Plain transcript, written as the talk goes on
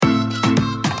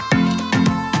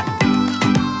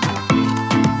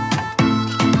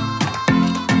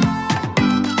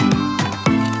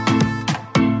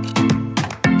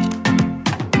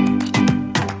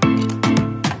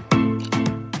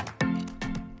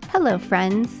Hello,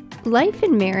 friends. Life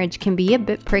and marriage can be a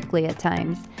bit prickly at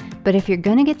times, but if you're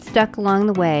going to get stuck along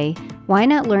the way, why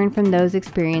not learn from those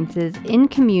experiences in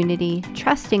community,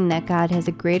 trusting that God has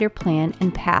a greater plan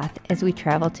and path as we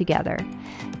travel together?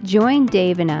 Join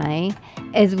Dave and I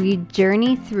as we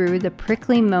journey through the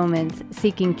prickly moments,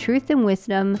 seeking truth and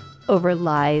wisdom over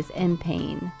lies and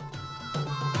pain.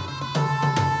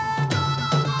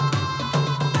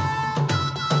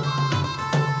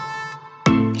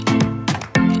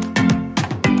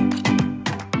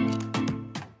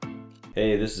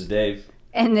 Hey, this is Dave.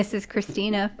 And this is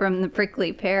Christina from The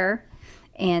Prickly Pear.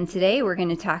 And today we're going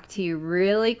to talk to you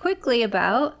really quickly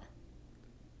about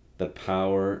The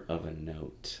power of a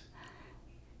note.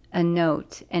 a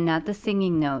note, and not the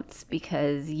singing notes,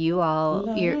 because your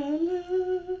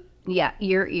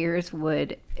ears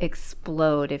would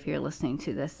explode if you're listening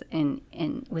to this in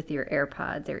with your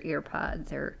AirPods or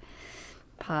earpods or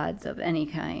pods of any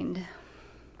kind.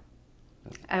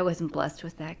 I wasn't blessed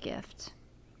with that gift.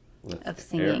 With of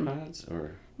singing. AirPods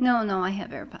or? No, I have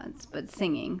AirPods, but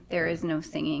singing. There is no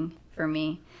singing for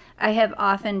me. I have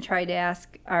often tried to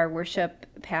ask our worship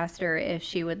pastor if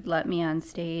she would let me on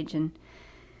stage, and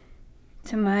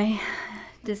to my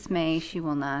dismay, she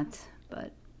will not,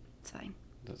 but it's fine.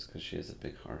 That's because she has a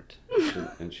big heart,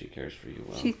 and she cares for you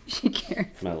well. She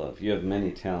cares. My love, you have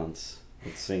many talents,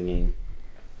 but singing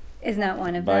Is not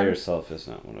one of by them. yourself is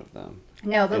not one of them.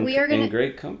 No, but we are going to... In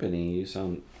great company, you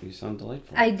sound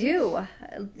delightful. I do.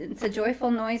 It's a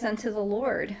joyful noise unto the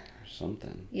Lord. Or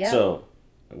something. Yeah. So,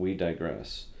 we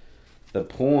digress. The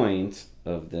point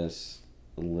of this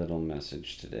little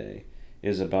message today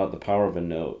is about the power of a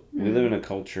note. Mm-hmm. We live in a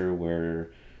culture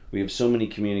where we have so many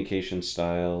communication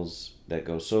styles that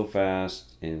go so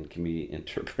fast and can be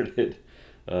interpreted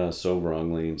so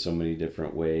wrongly in so many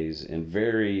different ways, and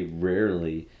very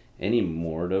rarely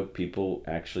anymore do people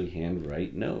actually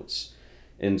handwrite notes.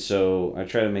 And so I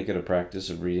try to make it a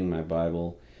practice of reading my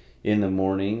Bible in the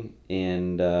morning,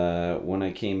 and when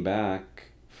I came back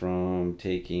from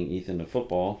taking Ethan to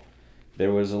football,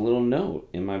 there was a little note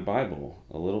in my Bible,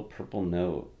 a little purple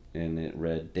note, and it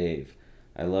read, "Dave,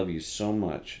 I love you so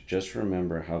much. Just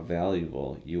remember how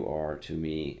valuable you are to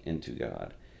me and to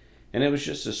God." And it was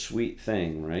just a sweet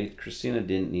thing, right? Christina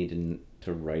didn't need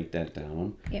to write that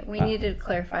down. Yeah, we needed to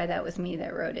clarify that was me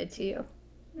that wrote it to you.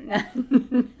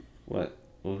 What?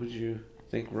 What would you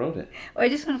think wrote it? Well, I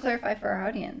just want to clarify for our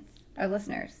audience, our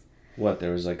listeners. What,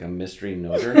 there was like a mystery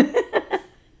noter?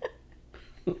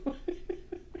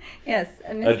 Yes,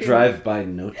 a drive-by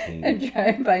noting. A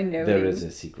drive-by noting. There is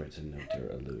a secret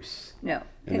noter loose. No.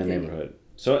 In the neighborhood.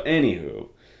 So, anywho.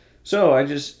 So,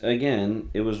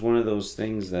 it was one of those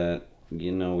things that,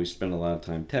 we spend a lot of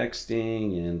time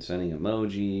texting and sending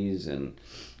emojis and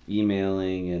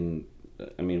emailing, and,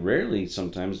 rarely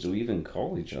sometimes do we even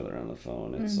call each other on the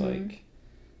phone. It's like,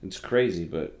 it's crazy,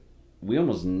 but we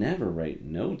almost never write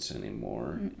notes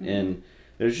anymore. Mm-mm. And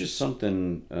there's just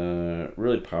something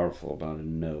really powerful about a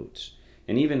note.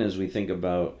 And even as we think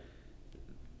about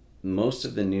most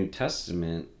of the New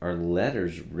Testament are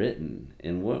letters written,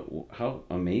 and how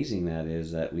amazing that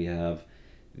is that we have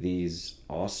these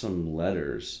awesome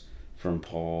letters from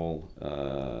Paul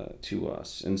to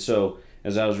us. And so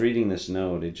as I was reading this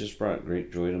note, it just brought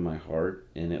great joy to my heart,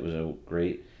 and it was a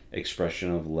great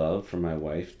expression of love from my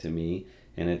wife to me,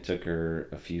 and it took her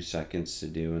a few seconds to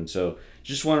do. And so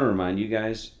just want to remind you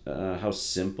guys how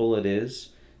simple it is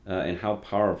and how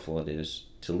powerful it is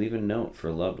to leave a note for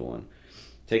a loved one.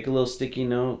 Take a little sticky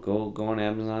note, go on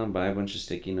Amazon, buy a bunch of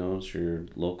sticky notes, your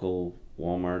local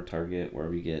Walmart, Target,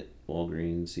 wherever you get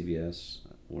Walgreens, CVS,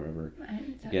 wherever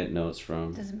you get notes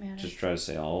from. Doesn't matter. Just try to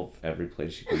say every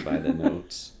place you can buy the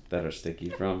notes that are sticky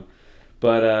from.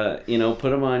 But,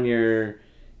 put them on your,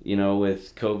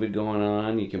 with COVID going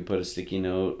on, you can put a sticky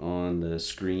note on the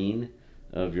screen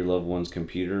of your loved one's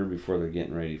computer before they're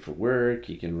getting ready for work.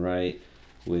 You can write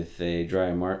with a dry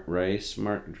erase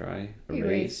marker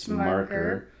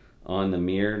on the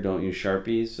mirror. Don't use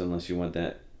Sharpies unless you want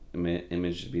that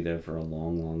image to be there for a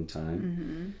long, long time.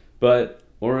 Mm-hmm.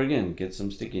 Or again, get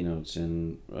some sticky notes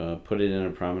and put it in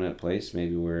a prominent place,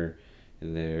 maybe where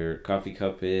their coffee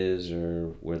cup is,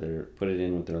 or where they're put it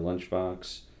in with their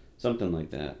lunchbox, something like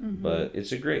that. Mm-hmm. But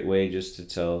it's a great way just to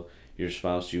tell your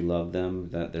spouse you love them,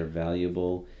 that they're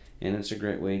valuable, and it's a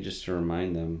great way just to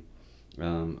remind them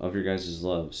of your guys'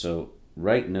 love. So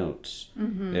write notes.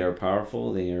 Mm-hmm. They are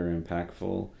powerful, they are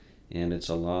impactful, and it's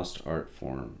a lost art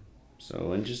form.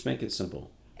 So, and just make it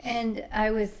simple. And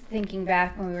I was thinking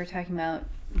back when we were talking about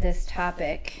this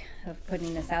topic of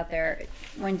putting this out there.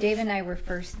 When Dave and I were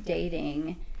first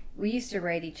dating, we used to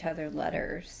write each other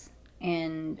letters.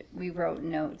 and we wrote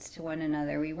notes to one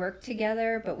another. We worked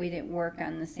together, but we didn't work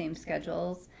on the same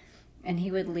schedules. And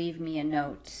he would leave me a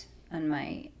note on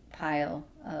my pile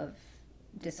of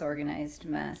disorganized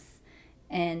mess.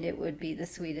 And it would be the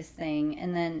sweetest thing.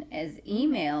 And then as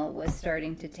email was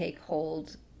starting to take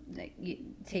hold,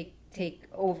 take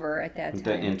over at that time.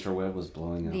 The interweb was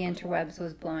blowing up. The interwebs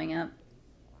was blowing up.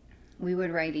 We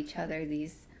would write each other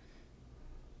these,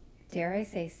 dare I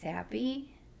say,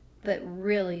 sappy, but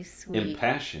really sweet.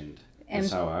 Impassioned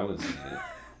is how I would say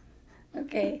it.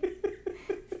 Okay.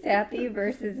 Sappy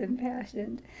versus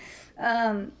impassioned.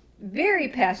 Very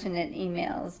passionate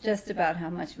emails just about how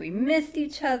much we missed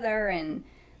each other and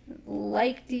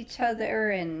liked each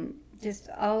other and just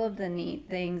all of the neat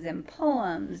things, and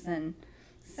poems and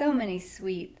so many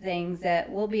sweet things that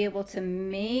we'll be able to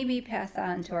maybe pass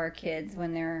on to our kids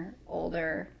when they're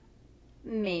older.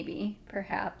 Maybe,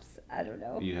 perhaps, I don't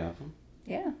know. You have them?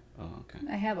 Yeah. Oh, okay.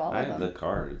 I have all of them. I have the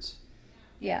cards.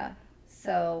 Yeah.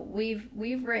 So we've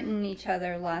written each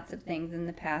other lots of things in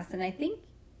the past, and I think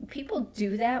people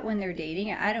do that when they're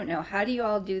dating. I don't know. How do you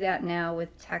all do that now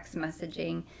with text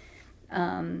messaging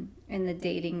in the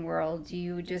dating world? Do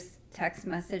you just text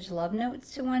message love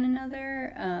notes to one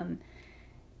another?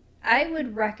 I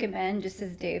would recommend, just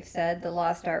as Dave said, the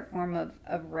lost art form of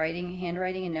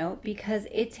handwriting a note, because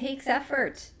it takes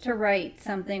effort to write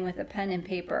something with a pen and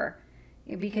paper,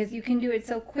 because you can do it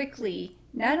so quickly.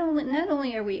 Not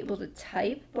only are we able to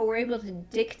type, but we're able to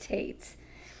dictate.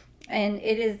 And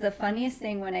it is the funniest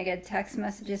thing when I get text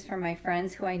messages from my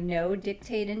friends who I know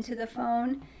dictate into the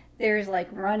phone. There's like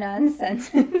run-on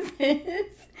sentences,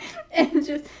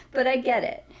 but I get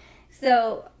it.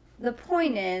 So the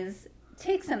point is,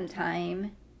 take some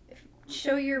time,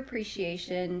 show your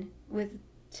appreciation with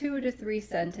 2 to 3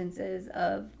 sentences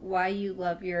of why you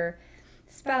love your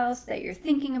spouse, that you're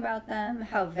thinking about them,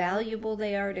 how valuable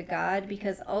they are to God,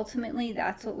 because ultimately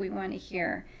that's what we want to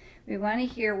hear. We want to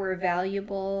hear we're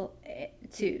valuable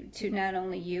to not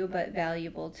only you, but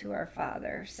valuable to our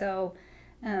Father. So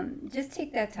just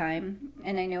take that time,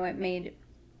 and I know it made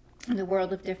the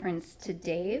world of difference to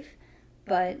Dave,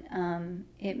 but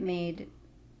it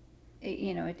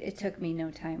took me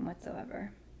no time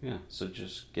whatsoever. Yeah, so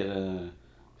just get a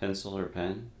pencil or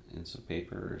pen and some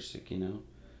paper or sticky note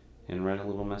and write a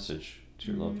little message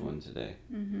to your loved one today.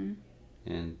 Mm-hmm.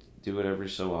 And do it every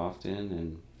so often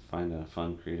and find a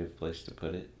fun, creative place to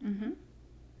put it. Mm-hmm.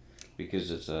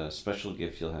 Because it's a special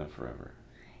gift you'll have forever.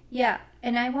 Yeah,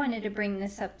 and I wanted to bring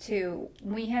this up too.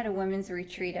 We had a women's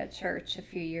retreat at church a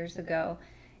few years ago,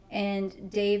 and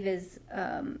Dave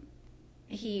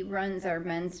he runs our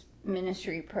men's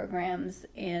ministry programs,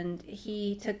 and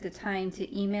he took the time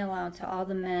to email out to all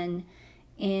the men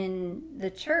in the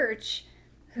church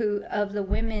of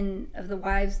the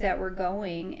wives that were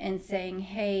going, and saying,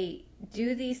 hey,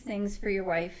 do these things for your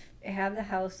wife, have the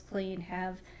house clean,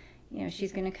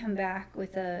 she's going to come back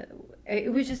with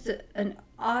it was just an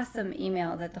awesome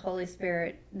email that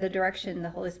the direction the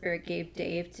Holy Spirit gave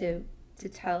Dave to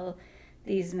tell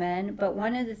these men. But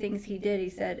one of the things he did, he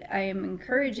said, I am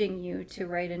encouraging you to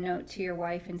write a note to your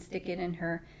wife and stick it in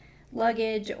her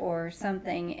luggage or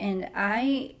something. And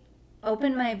I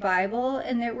opened my Bible,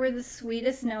 and there were the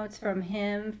sweetest notes from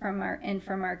him, from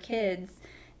our kids.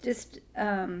 Just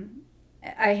I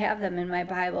have them in my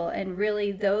Bible, and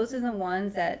really those are the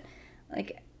ones that,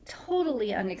 like,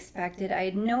 totally unexpected. I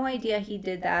had no idea he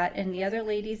did that. And the other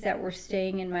ladies that were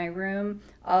staying in my room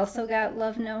also got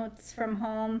love notes from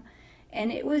home.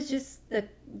 And it was just the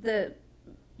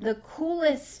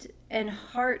coolest and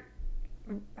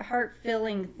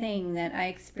heart-filling thing that I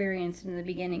experienced in the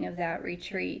beginning of that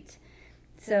retreat.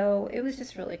 So it was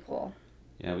just really cool.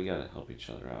 Yeah, we got to help each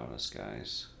other out, us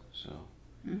guys. So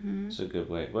it's a good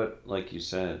way. But like you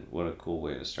said, what a cool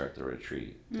way to start the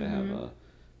retreat, to have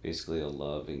basically a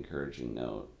love encouraging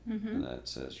note that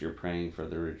says you're praying for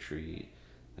the retreat,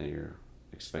 that you're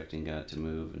expecting God to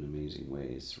move in amazing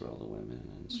ways through all the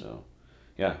women. And so,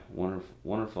 yeah,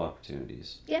 wonderful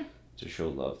opportunities to show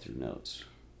love through notes.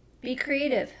 Be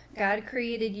creative. God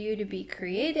created you to be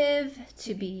creative,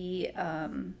 to be,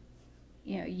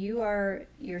 you are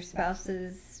your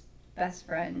spouse's best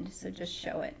friend, so just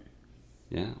show it.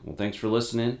 Yeah, well, thanks for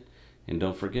listening, and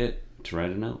don't forget to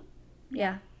write a note.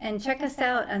 Yeah, and check us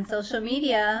out on social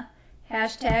media,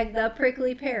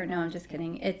 #ThePricklyPear. No, I'm just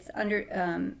kidding. It's on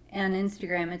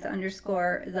Instagram, it's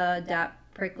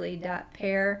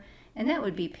 _the.prickly.pear, and that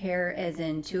would be pear as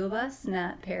in 2 of us,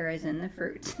 not pear as in the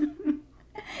fruit.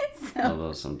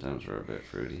 Although sometimes we're a bit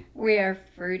fruity. We are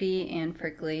fruity and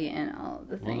prickly and all of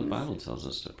the things. Well, the Bible tells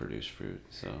us to produce fruit,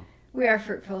 so. We are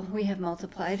fruitful. We have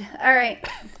multiplied. All right.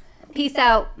 Peace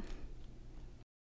out.